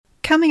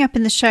Coming up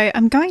in the show,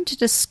 I'm going to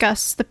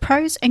discuss the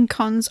pros and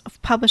cons of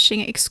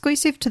publishing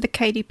exclusive to the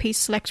KDP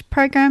Select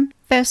program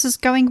versus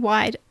going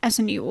wide as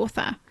a new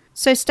author.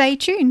 So stay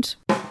tuned.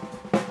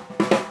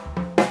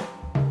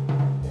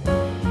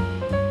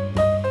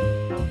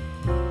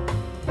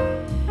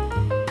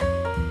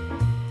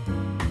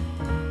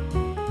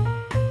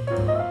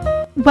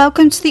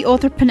 Welcome to the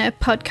Authorpreneur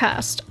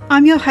Podcast.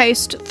 I'm your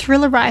host,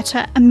 thriller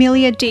writer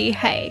Amelia D.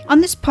 Hay. On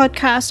this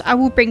podcast, I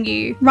will bring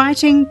you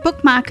writing,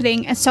 book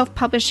marketing, and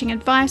self-publishing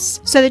advice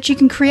so that you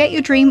can create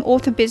your dream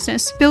author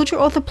business, build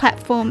your author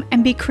platform,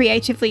 and be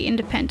creatively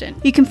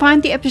independent. You can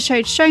find the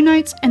episode show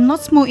notes and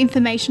lots more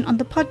information on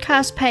the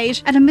podcast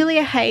page at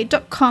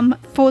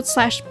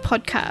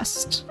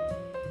ameliahay.com/podcast.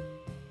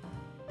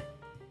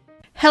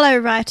 Hello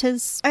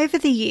writers. Over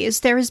the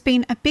years, there has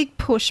been a big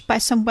push by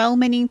some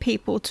well-meaning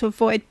people to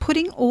avoid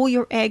putting all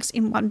your eggs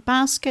in one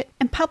basket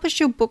and publish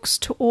your books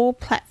to all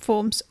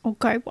platforms or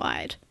go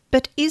wide.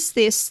 But is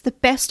this the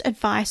best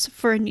advice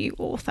for a new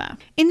author?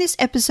 In this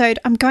episode,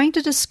 I'm going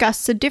to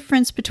discuss the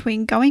difference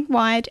between going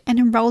wide and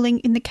enrolling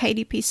in the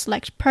KDP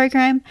Select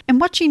program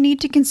and what you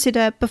need to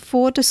consider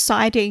before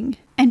deciding.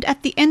 And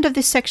at the end of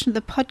this section of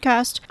the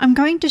podcast, I'm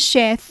going to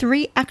share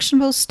 3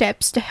 actionable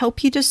steps to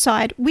help you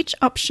decide which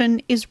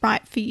option is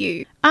right for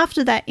you.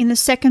 After that, in the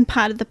second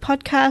part of the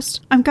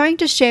podcast, I'm going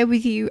to share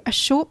with you a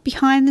short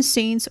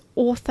behind-the-scenes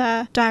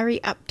author diary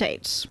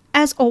update.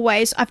 As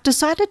always, I've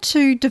decided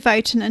to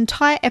devote an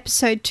entire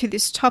episode to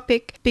this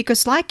topic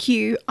because, like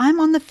you, I'm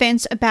on the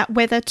fence about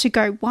whether to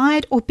go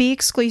wide or be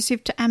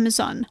exclusive to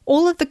Amazon.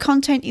 All of the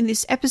content in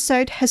this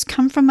episode has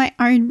come from my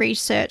own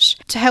research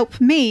to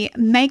help me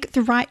make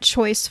the right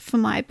choice for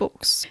my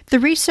books. The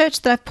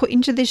research that I've put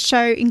into this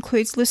show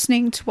includes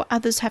listening to what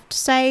others have to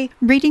say,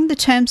 reading the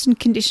terms and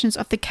conditions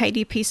of the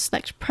KDP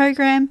Select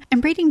program,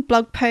 and reading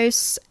blog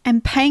posts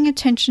and paying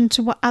attention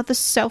to what other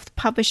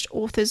self-published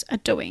authors are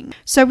doing.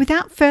 So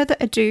without further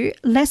ado,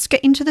 let's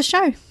get into the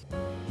show.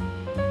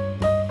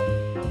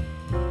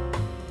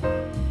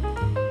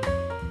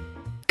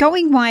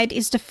 Going wide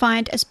is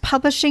defined as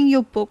publishing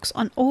your books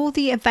on all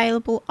the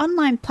available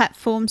online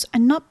platforms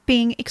and not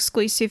being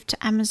exclusive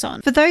to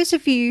Amazon. For those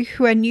of you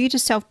who are new to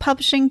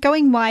self-publishing,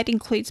 going wide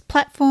includes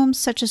platforms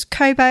such as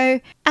Kobo,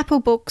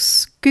 Apple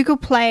Books, Google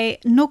Play,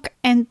 Nook,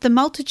 and the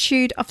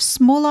multitude of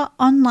smaller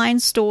online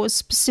stores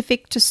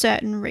specific to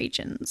certain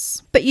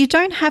regions. But you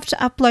don't have to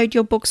upload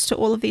your books to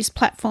all of these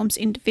platforms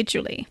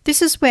individually.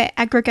 This is where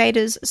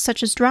aggregators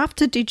such as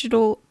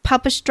Draft2Digital,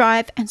 Publish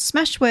Drive, and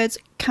Smashwords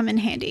come in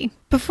handy.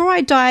 Before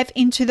I dive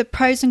into the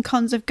pros and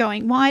cons of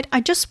going wide,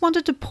 I just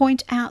wanted to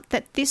point out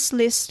that this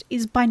list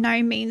is by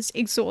no means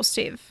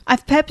exhaustive.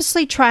 I've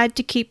purposely tried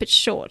to keep it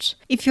short.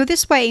 If you're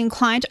this way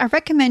inclined, I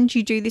recommend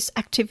you do this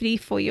activity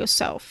for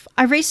yourself.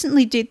 I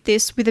recently did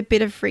this with a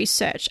bit of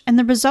research, and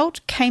the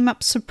result came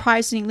up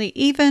surprisingly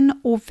even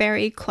or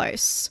very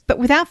close. But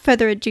without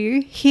further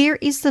ado, here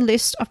is the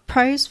list of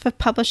pros for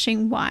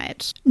publishing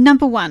wide.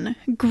 Number 1,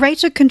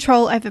 greater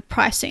control over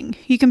pricing.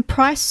 You can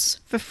price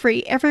for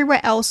free everywhere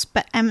else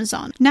but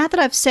Amazon. Now that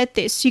I've said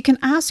this, you can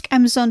ask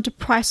Amazon to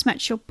price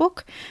match your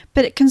book,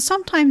 but it can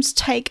sometimes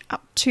take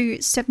up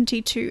to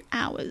 72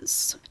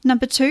 hours.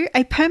 Number 2,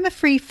 a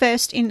perma-free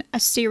first in a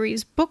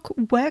series book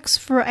works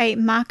for a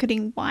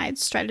marketing wide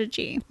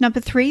strategy. Number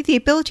 3, the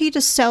ability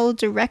to sell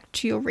direct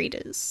to your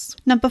readers.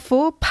 Number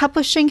 4,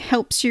 publishing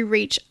helps you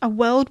reach a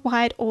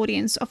worldwide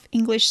audience of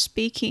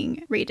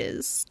English-speaking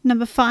readers.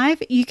 Number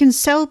 5, you can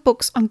sell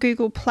books on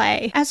Google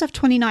Play. As of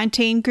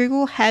 2019,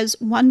 Google has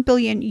 1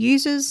 billion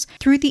users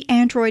through the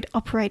Android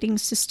operating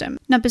system.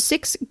 Number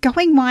 6,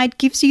 going wide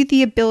gives you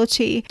the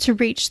ability to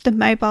reach the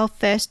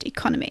mobile-first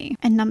economy.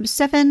 And number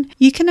 7,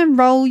 you can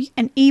enroll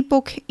an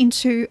ebook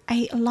into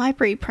a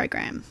library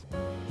program.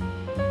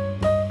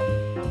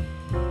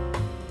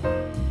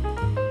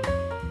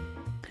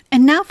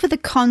 And now for the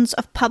cons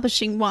of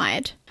publishing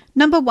wide.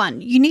 Number 1,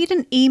 you need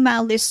an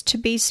email list to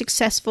be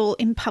successful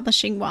in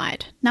publishing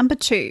wide. Number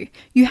 2,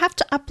 you have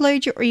to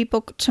upload your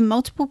ebook to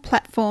multiple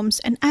platforms,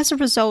 and as a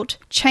result,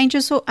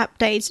 changes or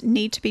updates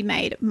need to be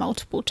made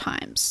multiple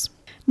times.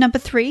 Number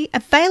 3,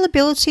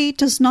 availability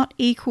does not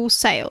equal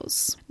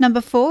sales.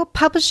 Number 4,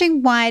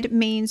 publishing wide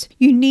means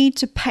you need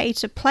to pay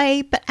to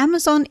play, but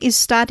Amazon is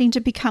starting to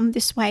become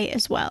this way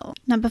as well.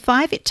 Number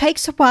 5, it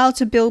takes a while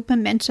to build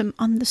momentum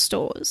on the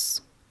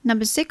stores.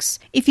 Number 6,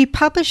 if you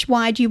publish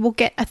wide, you will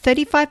get a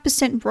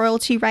 35%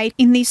 royalty rate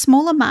in these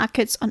smaller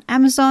markets on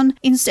Amazon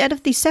instead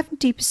of the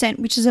 70%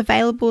 which is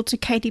available to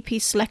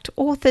KDP Select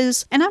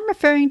authors, and I'm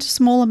referring to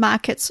smaller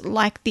markets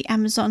like the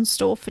Amazon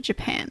store for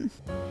Japan.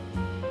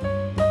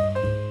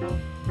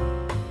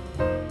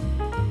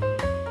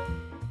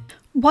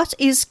 What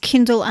is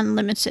Kindle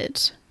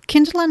Unlimited?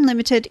 Kindle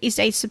Unlimited is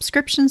a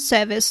subscription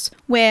service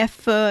where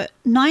for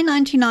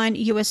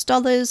 $9.99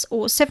 US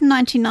or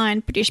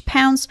 $7.99 British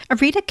pounds, a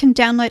reader can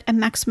download a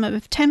maximum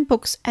of 10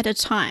 books at a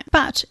time.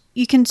 But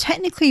you can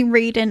technically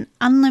read an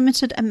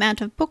unlimited amount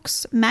of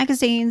books,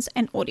 magazines,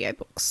 and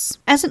audiobooks.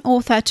 As an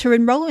author, to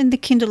enroll in the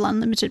Kindle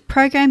Unlimited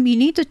program, you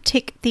need to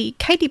tick the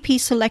KDP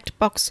Select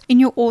box in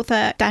your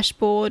author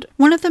dashboard.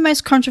 One of the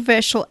most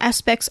controversial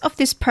aspects of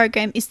this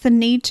program is the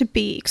need to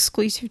be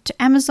exclusive to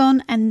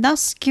Amazon, and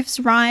thus gives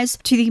rise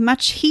to the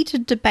much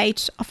heated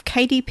debate of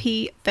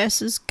KDP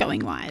versus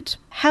Going Wide.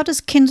 How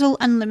does Kindle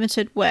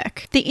Unlimited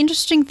work? The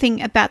interesting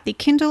thing about the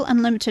Kindle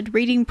Unlimited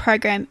reading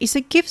program is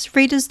it gives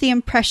readers the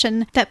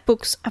impression that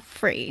books are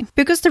free.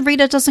 Because the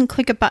reader doesn't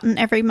click a button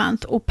every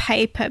month or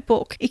pay per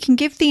book, it can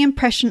give the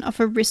impression of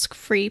a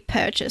risk-free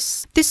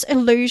purchase. This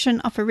illusion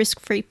of a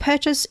risk-free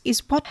purchase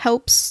is what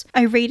helps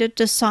a reader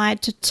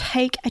decide to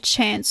take a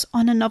chance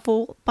on a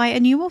novel by a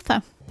new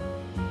author.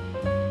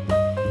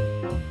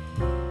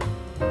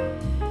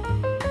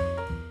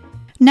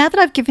 Now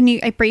that I've given you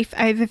a brief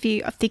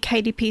overview of the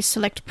KDP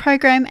Select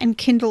program and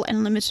Kindle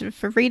Unlimited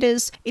for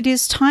readers, it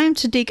is time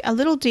to dig a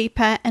little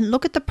deeper and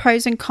look at the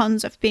pros and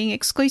cons of being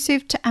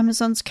exclusive to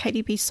Amazon's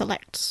KDP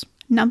Select.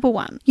 Number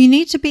 1, you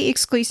need to be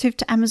exclusive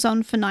to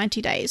Amazon for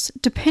 90 days.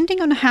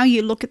 Depending on how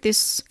you look at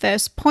this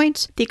first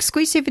point, the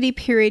exclusivity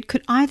period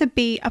could either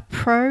be a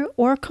pro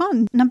or a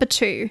con. Number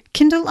 2,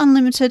 Kindle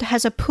Unlimited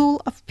has a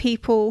pool of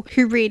people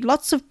who read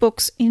lots of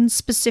books in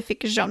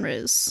specific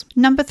genres.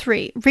 Number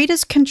 3,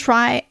 readers can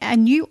try a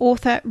new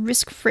author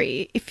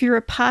risk-free if you're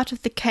a part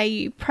of the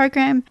KU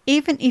program,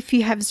 even if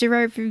you have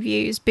 0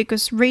 reviews,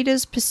 because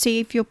readers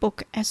perceive your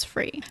book as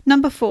free.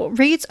 Number 4,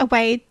 reads are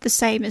weighed the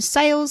same as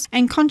sales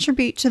and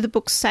contribute to the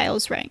book's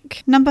sales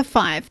rank. Number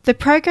 5, the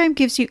program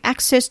gives you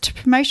access to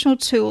promotional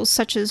tools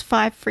such as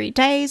 5 free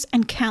days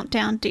and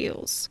countdown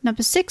deals.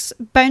 Number 6,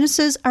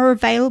 bonuses are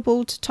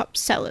available to top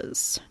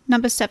sellers.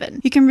 Number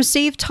 7, you can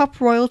receive top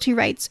royalty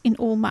rates in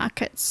all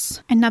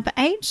markets. And number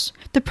 8,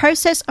 the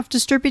process of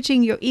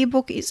distributing your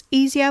ebook is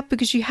easier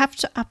because you have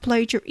to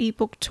upload your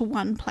ebook to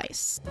one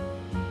place.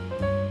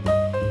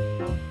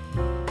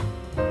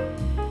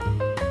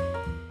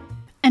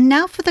 And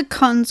now for the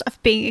cons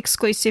of being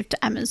exclusive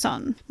to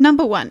Amazon.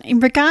 Number 1, in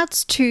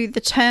regards to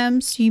the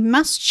terms, you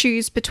must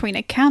choose between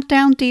a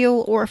countdown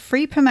deal or a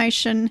free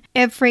promotion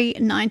every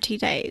 90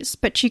 days,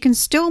 but you can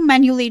still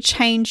manually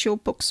change your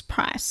book's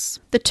price.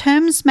 The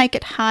terms make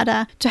it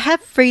harder to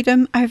have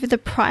freedom over the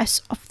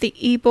price of the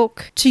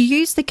ebook. To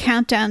use the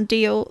countdown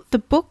deal, the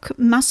book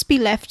must be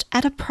left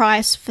at a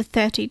price for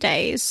 30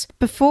 days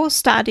before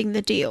starting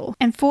the deal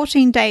and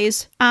 14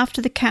 days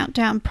after the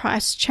countdown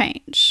price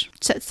change.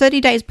 So 30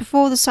 days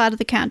before the start of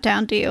the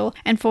countdown deal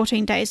and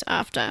 14 days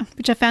after,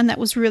 which I found that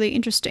was really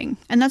interesting.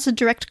 And that's a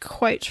direct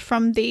quote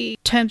from the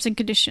terms and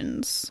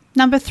conditions.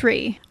 Number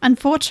 3,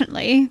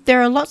 unfortunately,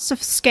 there are lots of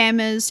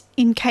scammers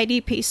in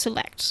KDP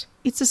Select.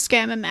 It's a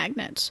scammer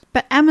magnet,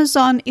 but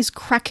Amazon is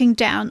cracking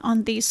down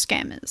on these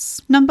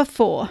scammers. Number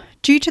 4,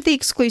 due to the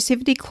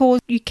exclusivity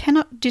clause, you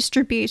cannot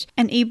distribute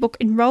an ebook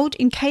enrolled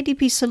in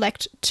KDP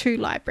Select to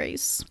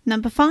libraries.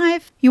 Number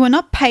 5, you are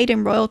not paid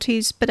in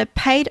royalties, but are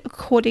paid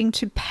according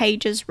to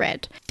pages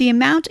read. The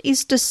amount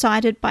is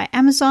decided by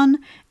Amazon,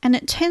 and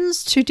it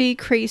tends to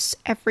decrease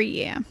every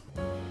year.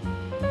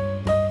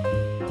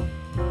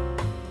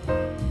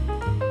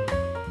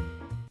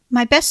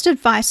 My best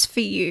advice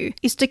for you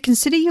is to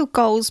consider your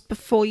goals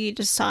before you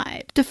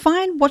decide.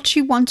 Define what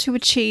you want to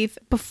achieve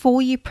before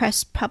you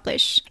press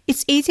publish.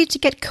 It's easy to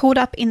get caught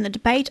up in the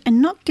debate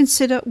and not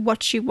consider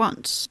what you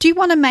want. Do you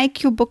want to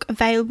make your book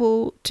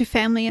available to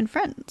family and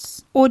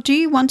friends? Or do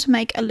you want to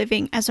make a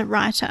living as a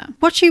writer?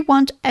 What you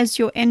want as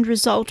your end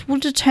result will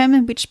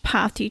determine which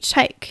path you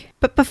take.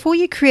 But before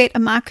you create a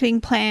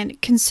marketing plan,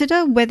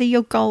 consider whether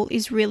your goal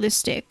is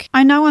realistic.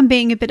 I know I'm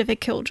being a bit of a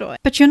killjoy,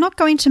 but you're not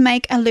going to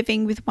make a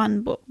living with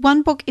one book.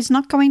 One book is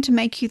not going to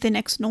make you the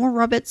next Nora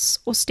Roberts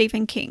or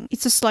Stephen King.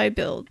 It's a slow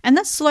build. And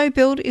that slow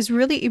build is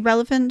really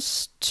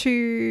irrelevant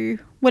to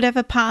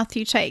whatever path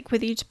you take,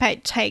 whether you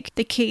take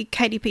the key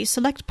KDP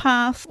Select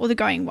path or the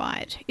Going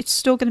Wide. It's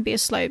still going to be a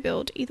slow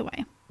build either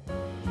way.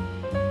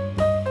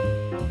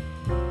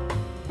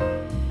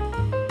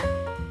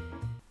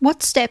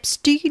 What steps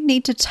do you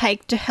need to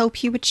take to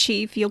help you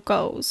achieve your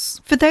goals?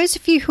 For those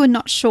of you who are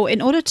not sure,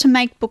 in order to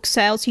make book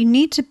sales, you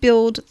need to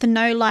build the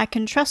know, like,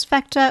 and trust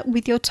factor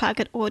with your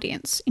target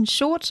audience. In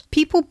short,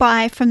 people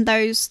buy from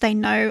those they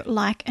know,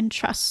 like, and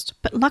trust.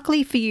 But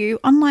luckily for you,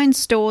 online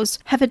stores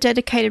have a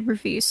dedicated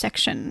review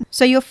section.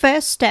 So your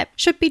first step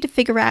should be to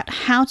figure out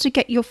how to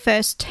get your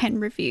first 10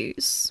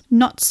 reviews,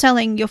 not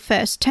selling your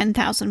first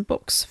 10,000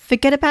 books.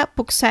 Forget about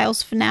book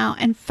sales for now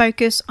and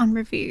focus on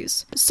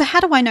reviews. So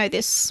how do I know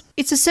this?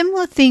 It's a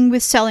similar thing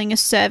with selling a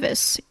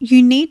service.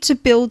 You need to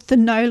build the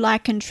know,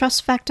 like, and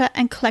trust factor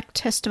and collect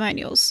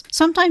testimonials.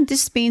 Sometimes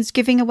this means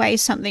giving away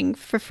something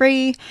for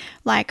free,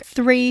 like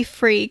 3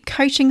 free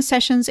coaching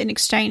sessions in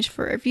exchange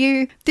for a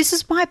review. This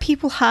is why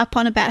people harp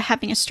on about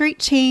having a street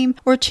team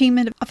or a team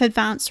of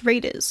advanced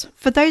readers.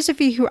 For those of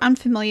you who are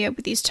unfamiliar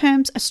with these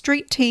terms, a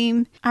street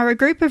team are a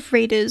group of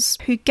readers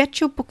who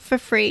get your book for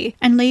free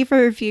and leave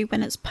a review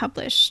when it's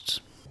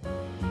published.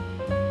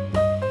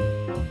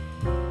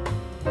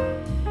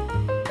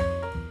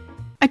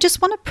 I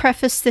just want to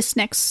preface this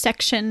next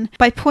section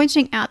by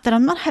pointing out that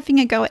I'm not having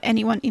a go at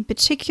anyone in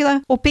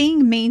particular or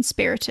being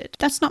mean-spirited.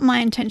 That's not my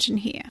intention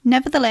here.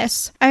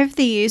 Nevertheless, over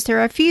the years, there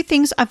are a few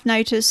things I've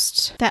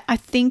noticed that I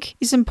think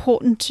is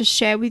important to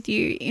share with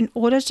you in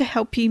order to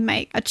help you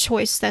make a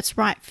choice that's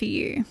right for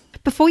you.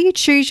 Before you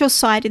choose your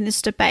side in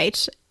this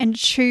debate and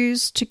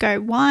choose to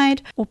go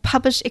wide or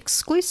publish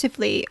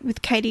exclusively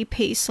with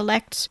KDP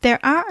Select,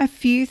 there are a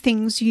few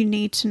things you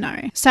need to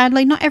know.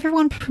 Sadly, not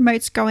everyone who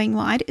promotes going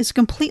wide is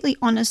completely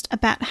honest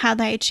about how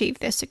they achieve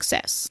their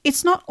success.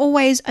 It's not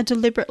always a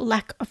deliberate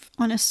lack of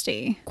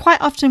honesty.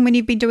 Quite often when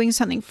you've been doing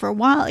something for a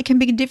while, it can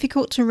be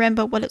difficult to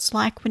remember what it's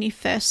like when you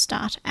first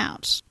start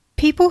out.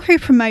 People who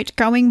promote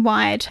going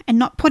wide and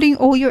not putting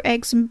all your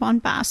eggs in one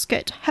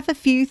basket have a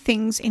few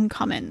things in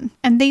common.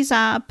 And these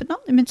are, but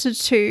not limited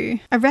to,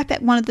 a rep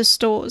at one of the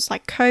stores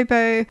like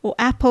Kobo or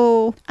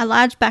Apple, a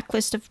large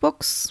backlist of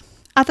books,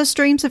 other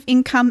streams of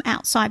income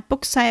outside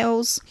book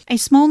sales, a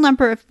small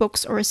number of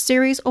books or a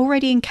series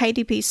already in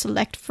KDP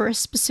Select for a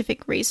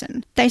specific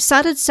reason. They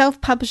started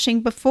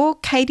self-publishing before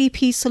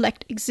KDP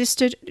Select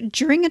existed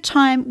during a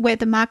time where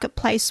the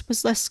marketplace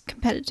was less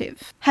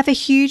competitive. Have a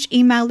huge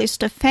email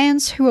list of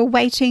fans who are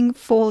waiting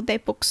for their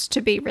books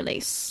to be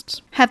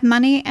released. Have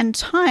money and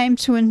time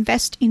to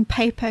invest in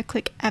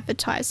pay-per-click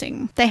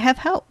advertising. They have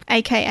help,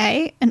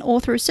 aka an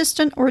author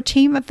assistant or a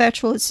team of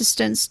virtual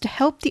assistants to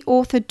help the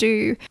author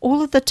do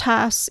all of the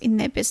tasks in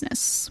their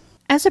business.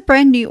 As a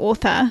brand new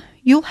author,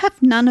 you'll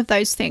have none of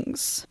those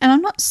things. And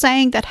I'm not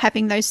saying that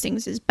having those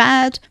things is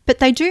bad, but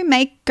they do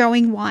make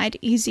going wide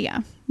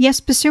easier. Yes,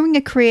 pursuing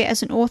a career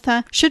as an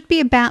author should be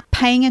about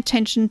paying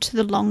attention to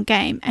the long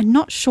game and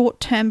not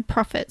short-term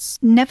profits.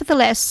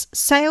 Nevertheless,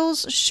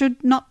 sales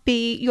should not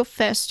be your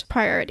first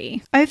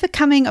priority.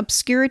 Overcoming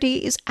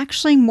obscurity is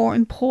actually more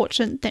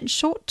important than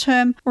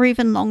short-term or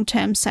even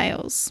long-term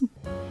sales.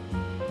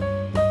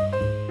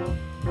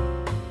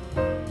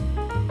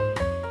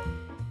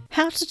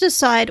 How to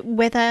decide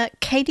whether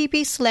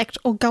KDP Select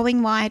or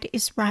going wide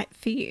is right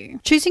for you.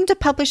 Choosing to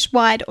publish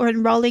wide or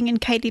enrolling in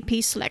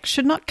KDP Select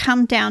should not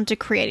come down to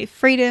creative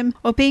freedom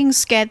or being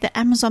scared that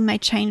Amazon may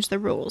change the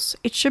rules.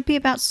 It should be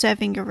about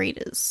serving your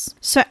readers.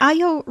 So are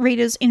your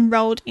readers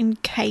enrolled in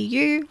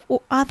KU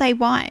or are they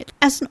wide?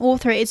 As an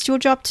author, it's your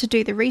job to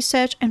do the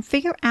research and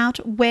figure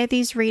out where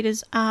these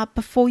readers are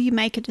before you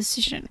make a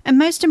decision. And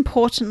most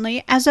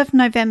importantly, as of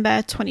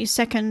November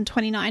 22nd,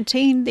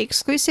 2019, the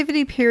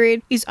exclusivity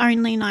period is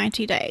only 90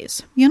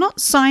 days. You're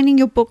not signing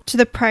your book to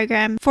the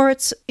program for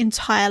its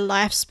entire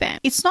lifespan.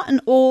 It's not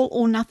an all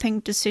or nothing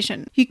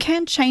decision. You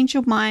can change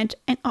your mind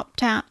and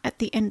opt out at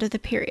the end of the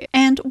period.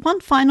 And one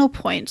final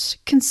point,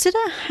 consider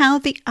how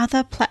the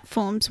other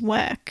platforms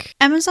work.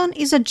 Amazon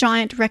is a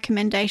giant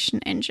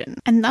recommendation engine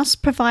and thus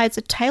provides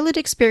a tailored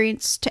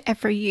experience to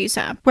every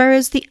user,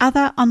 whereas the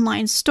other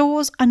online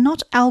stores are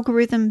not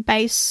algorithm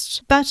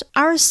based, but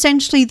are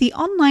essentially the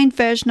online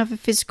version of a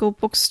physical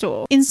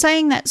bookstore. In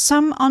saying that,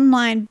 some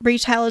online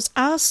retailers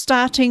are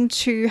starting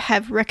to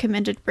have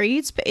recommended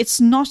reads, but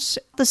it's not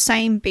the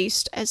same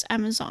beast as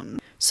Amazon.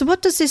 So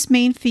what does this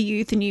mean for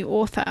you, the new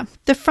author?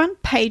 The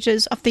front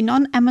pages of the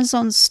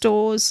non-Amazon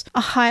stores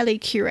are highly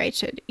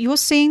curated. You're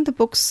seeing the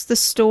books the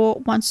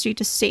store wants you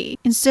to see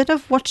instead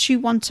of what you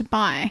want to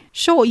buy.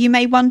 Sure, you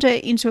may wander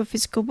into a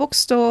physical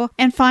bookstore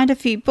and find a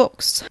few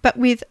books, but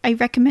with a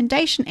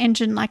recommendation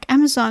engine like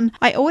Amazon,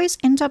 I always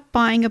end up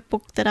buying a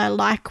book that I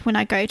like when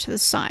I go to the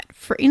site.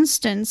 For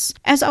instance,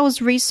 as I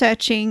was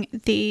researching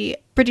the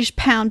British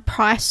pound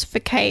price for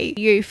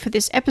KU for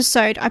this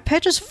episode, I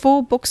purchased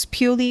 4 books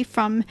purely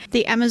from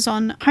the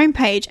Amazon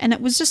homepage, and it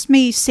was just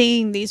me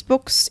seeing these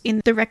books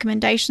in the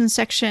recommendation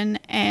section,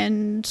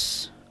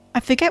 and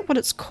I forget what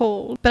it's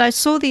called, but I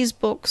saw these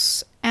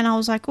books and I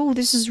was like, oh,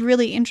 this is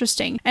really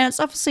interesting. And it's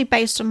obviously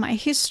based on my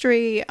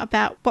history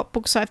about what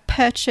books I've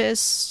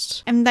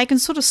purchased, and they can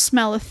sort of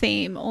smell a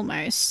theme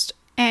almost.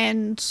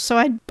 And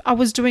so I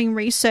was doing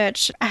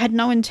research. I had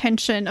no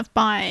intention of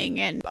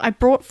buying, and I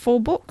brought 4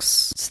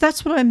 books. So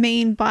that's what I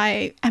mean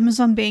by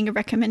Amazon being a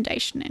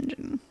recommendation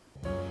engine.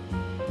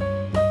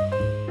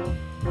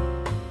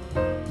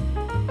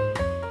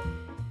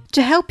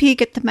 To help you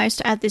get the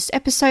most out of this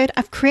episode,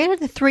 I've created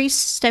a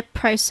 3-step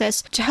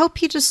process to help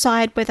you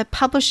decide whether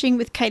publishing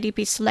with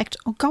KDP Select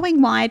or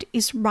going wide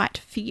is right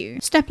for you.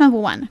 Step number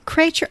 1,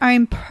 create your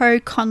own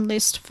pro-con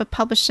list for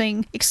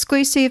publishing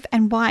exclusive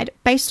and wide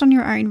based on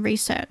your own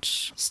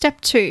research. Step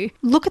 2,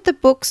 look at the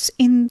books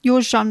in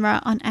your genre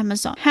on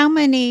Amazon. How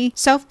many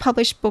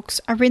self-published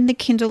books are in the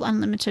Kindle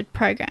Unlimited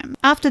program?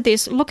 After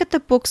this, look at the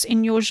books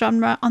in your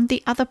genre on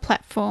the other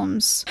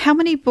platforms. How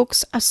many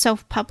books are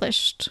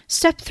self-published?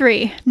 Step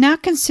 3, now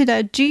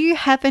consider, do you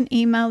have an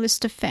email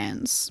list of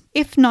fans?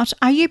 If not,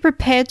 are you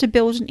prepared to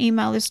build an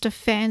email list of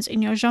fans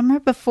in your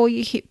genre before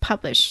you hit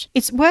publish?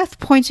 It's worth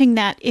pointing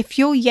that if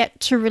you're yet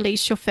to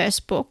release your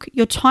first book,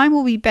 your time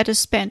will be better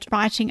spent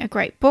writing a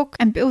great book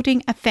and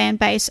building a fan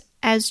base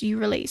as you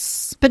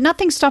release. But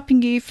nothing's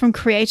stopping you from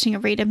creating a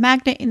reader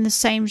magnet in the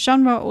same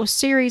genre or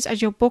series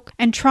as your book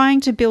and trying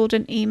to build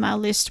an email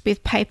list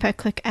with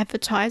pay-per-click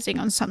advertising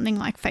on something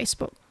like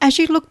Facebook. As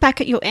you look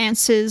back at your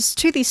answers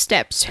to these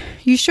steps,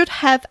 you should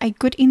have a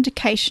good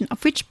indication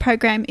of which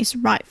program is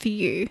right for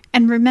you.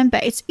 And remember,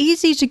 it's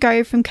easy to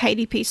go from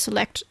KDP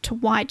Select to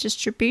wide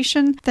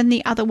distribution than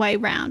the other way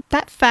around.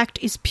 That fact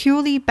is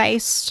purely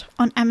based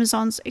on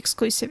Amazon's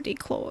exclusivity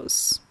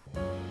clause.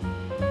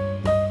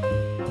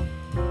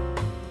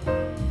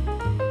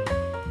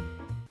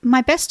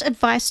 My best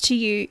advice to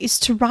you is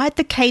to ride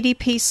the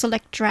KDP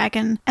Select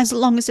dragon as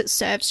long as it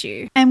serves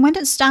you. And when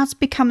it starts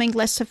becoming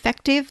less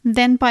effective,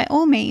 then by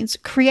all means,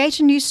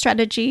 create a new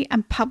strategy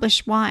and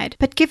publish wide.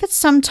 But give it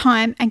some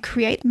time and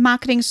create a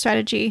marketing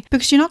strategy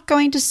because you're not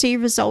going to see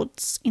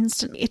results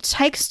instantly. It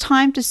takes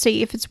time to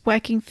see if it's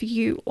working for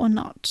you or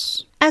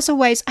not. As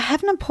always, I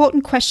have an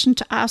important question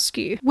to ask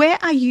you. Where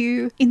are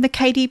you in the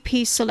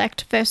KDP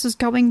Select versus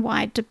going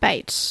wide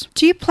debate?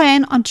 Do you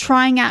plan on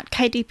trying out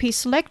KDP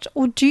Select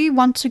or do you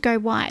want to go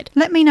wide?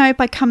 Let me know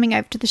by coming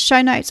over to the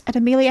show notes at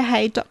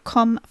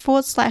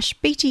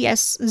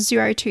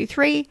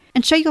ameliahay.com/BTS023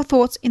 and share your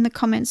thoughts in the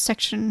comments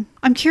section.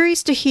 I'm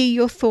curious to hear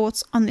your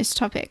thoughts on this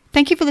topic.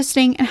 Thank you for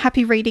listening and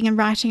happy reading and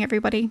writing,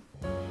 everybody.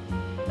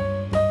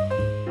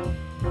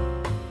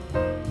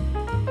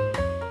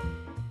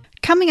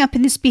 Coming up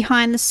in this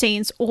behind the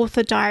scenes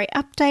author diary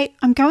update,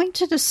 I'm going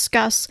to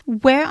discuss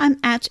where I'm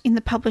at in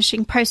the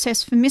publishing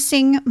process for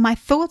Missing, my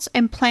thoughts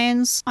and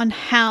plans on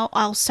how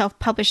I'll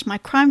self-publish my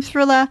crime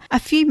thriller, a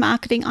few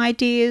marketing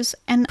ideas,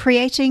 and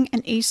creating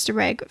an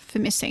Easter egg for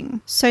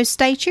Missing. So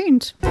stay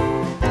tuned.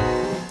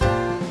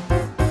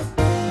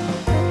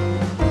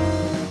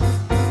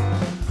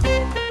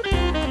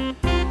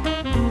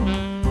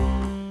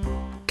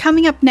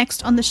 Coming up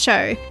next on the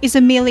show is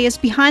Amelia's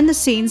Behind the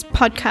Scenes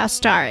podcast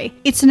diary.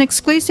 It's an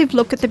exclusive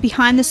look at the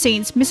behind the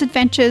scenes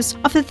misadventures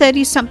of the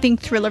 30-something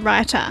thriller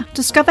writer.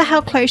 Discover how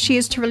close she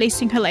is to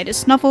releasing her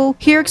latest novel,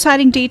 hear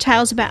exciting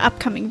details about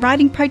upcoming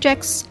writing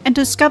projects, and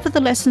discover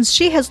the lessons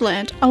she has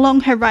learned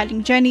along her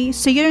writing journey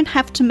so you don't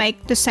have to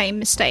make the same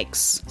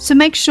mistakes. So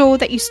make sure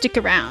that you stick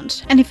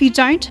around. And if you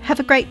don't,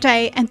 have a great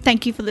day and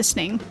thank you for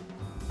listening.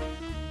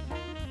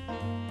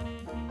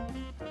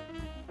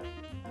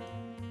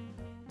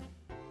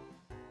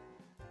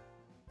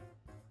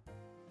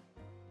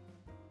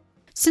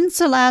 Since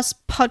the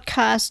last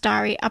podcast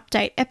diary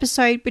update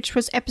episode, which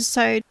was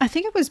episode, I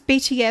think it was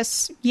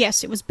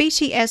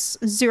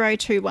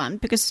BTS021,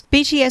 because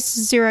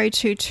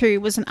BTS022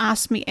 was an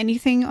Ask Me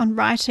Anything on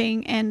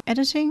writing and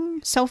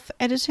editing,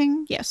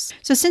 self-editing, yes.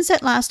 So since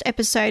that last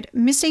episode,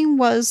 Missing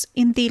was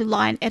in the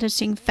line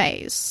editing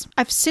phase.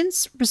 I've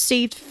since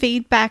received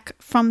feedback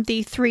from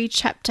the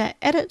 3-chapter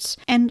edit,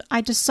 and I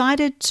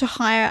decided to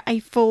hire a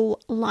full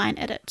line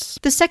edit.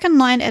 The second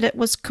line edit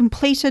was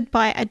completed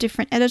by a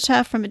different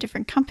editor from a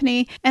different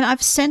company, and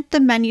I've sent the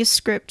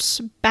manuscripts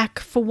back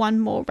for one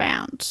more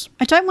round.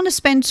 I don't want to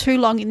spend too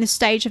long in this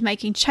stage of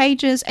making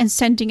changes and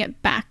sending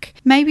it back.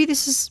 Maybe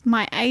this is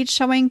my age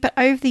showing, but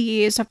over the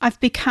years I've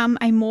become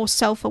a more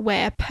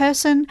self-aware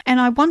person, and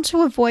I want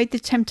to avoid the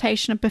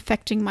temptation of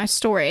perfecting my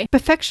story.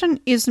 Perfection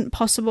isn't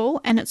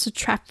possible, and it's a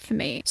trap for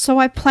me, so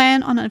I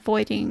plan on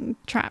avoiding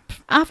trap.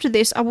 After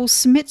this, I will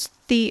submit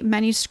the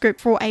manuscript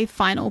for a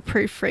final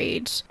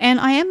proofread. And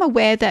I am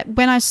aware that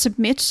when I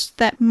submit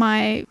that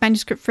my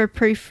manuscript for a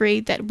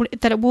proofread,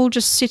 that it will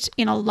just sit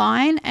in a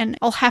line and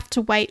I'll have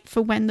to wait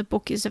for when the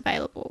book is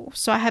available.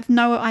 So I have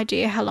no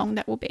idea how long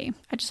that will be.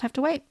 I just have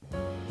to wait.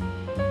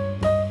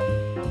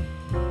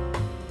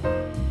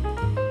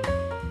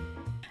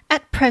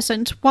 At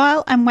present,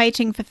 while I'm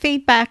waiting for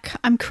feedback,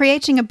 I'm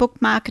creating a book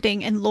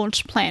marketing and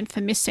launch plan for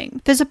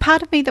Missing. There's a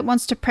part of me that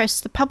wants to press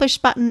the publish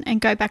button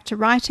and go back to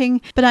writing,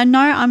 but I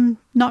know I'm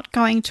not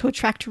going to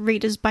attract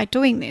readers by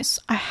doing this.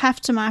 I have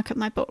to market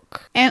my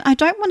book. And I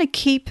don't want to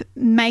keep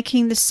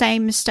making the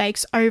same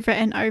mistakes over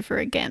and over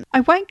again. I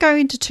won't go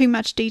into too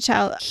much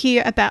detail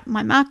here about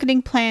my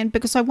marketing plan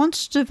because I want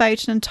to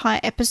devote an entire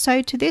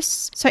episode to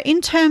this. So in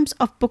terms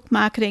of book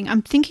marketing,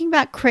 I'm thinking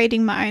about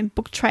creating my own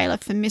book trailer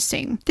for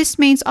Missing. This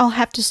means I'll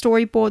have to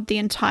storyboard the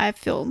entire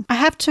film. I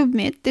have to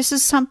admit, this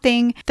is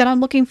something that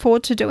I'm looking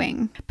forward to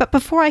doing. But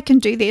before I can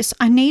do this,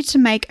 I need to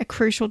make a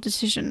crucial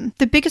decision.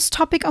 The biggest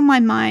topic on my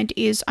mind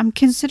is I'm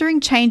considering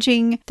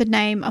changing the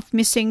name of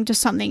Missing to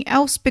something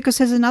else because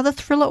there's another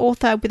thriller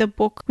author with a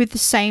book with the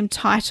same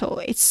title.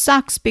 It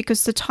sucks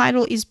because the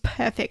title is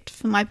perfect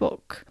for my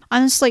book.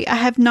 Honestly, I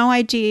have no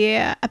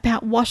idea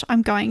about what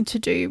I'm going to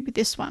do with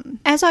this one.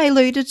 As I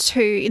alluded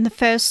to in the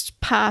first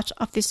part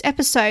of this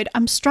episode,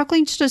 I'm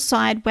struggling to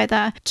decide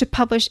whether to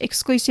publish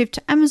exclusive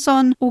to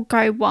Amazon or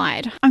go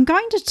wide. I'm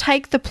going to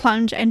take the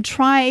plunge and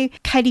try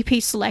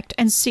KDP Select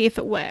and see if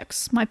it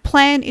works. My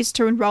plan is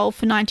to enroll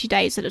for 90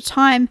 days at a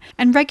time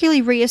and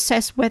regularly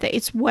reassess whether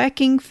it's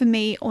working for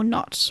me or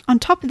not. On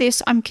top of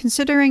this, I'm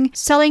considering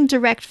selling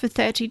direct for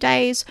 30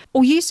 days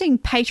or using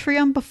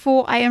Patreon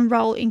before I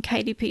enroll in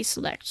KDP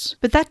Select.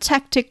 But that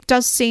tactic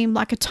does seem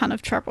like a ton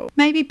of trouble.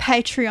 Maybe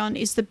Patreon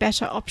is the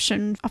better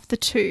option of the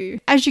two.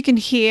 As you can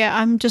hear,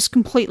 I'm just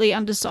completely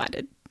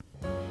undecided.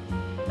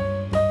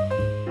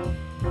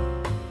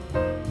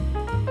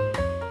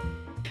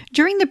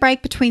 During the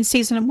break between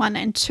season 1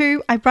 and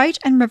 2, I wrote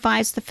and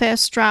revised the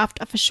first draft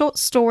of a short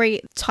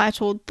story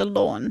titled The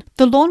Lawn.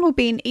 The Lawn will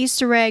be an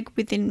Easter egg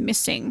within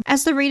Missing.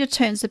 As the reader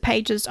turns the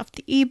pages of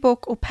the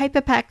ebook or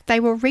paperback, they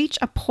will reach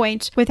a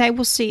point where they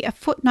will see a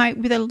footnote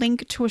with a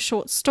link to a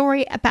short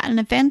story about an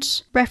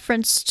event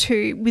referenced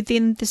to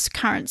within this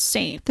current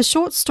scene. The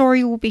short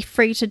story will be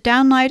free to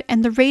download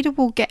and the reader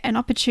will get an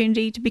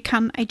opportunity to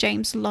become a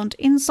James Bond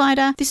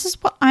insider. This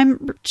is what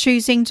I'm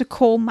choosing to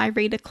call my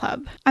reader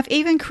club. I've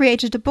even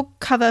created a book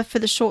cover for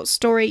the short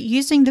story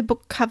using the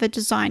book cover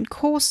design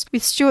course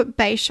with Stuart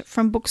Bache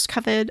from Books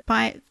Covered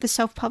by the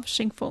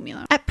Self-Publishing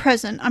Formula. At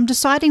present, I'm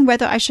deciding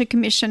whether I should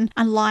commission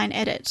a line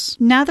edit.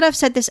 Now that I've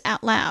said this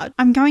out loud,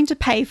 I'm going to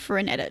pay for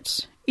an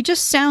edit. It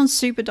just sounds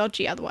super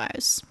dodgy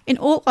otherwise. In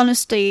all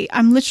honesty,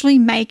 I'm literally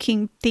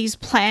making these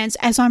plans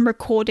as I'm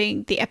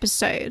recording the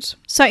episode.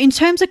 So in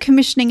terms of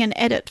commissioning an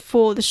edit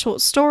for the short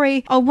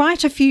story, I'll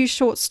write a few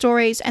short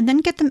stories and then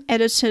get them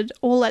edited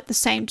all at the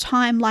same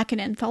time like an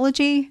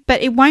anthology.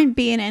 But it won't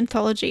be an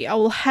anthology. I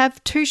will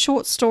have 2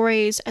 short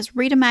stories as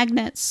reader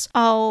magnets.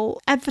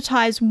 I'll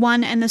advertise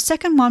one and the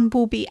second one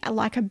will be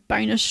like a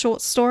bonus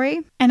short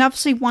story. And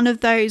obviously one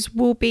of those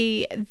will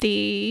be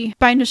the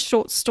bonus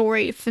short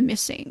story for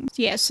Missing.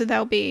 Yeah, so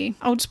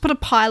I'll just put a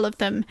pile of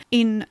them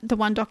in the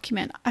one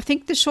document. I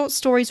think the short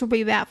stories will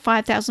be about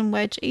 5,000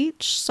 words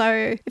each.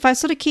 So if I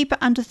sort of keep it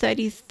under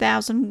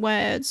 30,000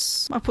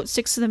 words, I'll put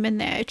 6 of them in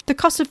there. The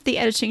cost of the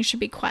editing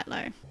should be quite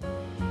low.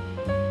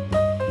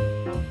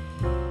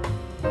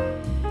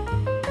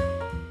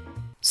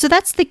 So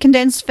that's the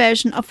condensed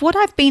version of what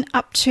I've been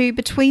up to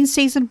between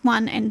season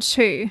 1 and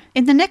 2.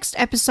 In the next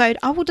episode,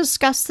 I will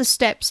discuss the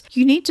steps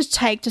you need to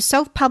take to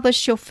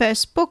self-publish your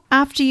first book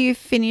after you've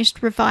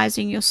finished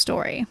revising your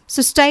story.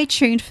 So stay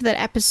tuned for that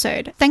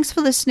episode. Thanks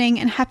for listening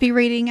and happy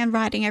reading and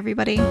writing,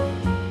 everybody.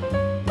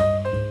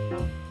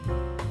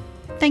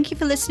 Thank you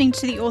for listening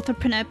to the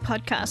Authorpreneur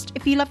podcast.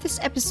 If you love this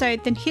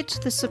episode, then hit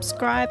the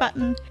subscribe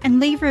button and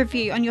leave a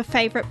review on your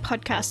favourite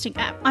podcasting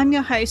app. I'm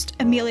your host,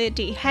 Amelia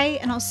D. Hay,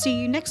 and I'll see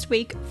you next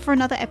week for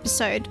another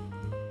episode.